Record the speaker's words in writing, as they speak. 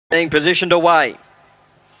being positioned away.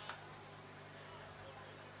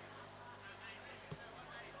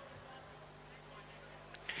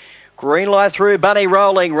 Green light through, Bunny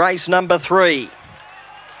rolling, race number 3.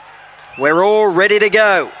 We're all ready to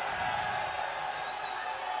go.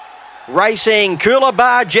 Racing,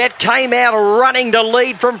 Coolabah Jet came out running to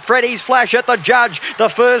lead from Freddie's Flash at the judge the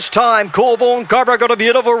first time. Corborn Cobra got a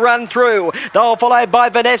beautiful run through. They'll followed by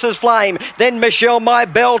Vanessa's Flame. Then Michelle My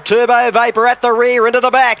Bell, Turbo Vapor at the rear, into the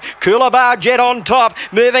back. Coolabah Jet on top.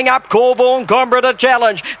 Moving up, Corborn Cobra to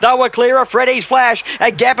challenge. They were clear of Freddie's Flash.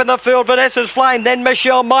 A gap in the field, Vanessa's Flame. Then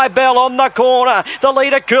Michelle My Bell on the corner. The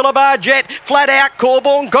leader, Coolabah Jet. Flat out,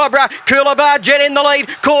 Corborn Cobra. Coolabah Jet in the lead.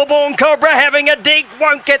 Corborn Cobra having a dig.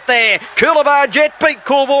 Won't get there. Coolabah Jet beat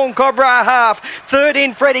Corborn Cobra a half. Third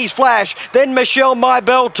in Freddie's Flash. Then Michelle My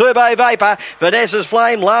Bell, Turbo Vapor. Vanessa's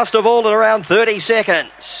Flame last of all at around 30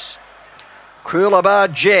 seconds.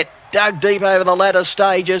 Coolabah Jet dug deep over the latter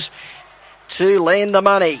stages to land the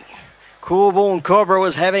money. Corborn Cobra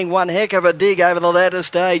was having one heck of a dig over the latter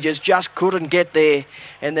stages. Just couldn't get there.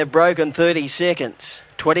 And they've broken 30 seconds.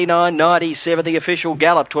 29.97 the official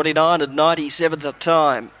gallop. 29.97 the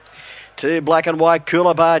time. To black and white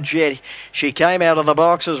Coolabah Jet. She came out of the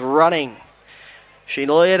boxes running. She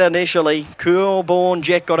led initially. Corborn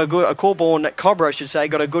Jet got Corborn Cobra, I should say,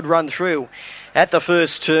 got a good run through at the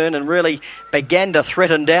first turn and really began to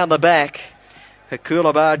threaten down the back.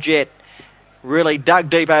 Coolabah Jet really dug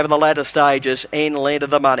deep over the latter stages and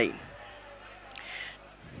landed the money.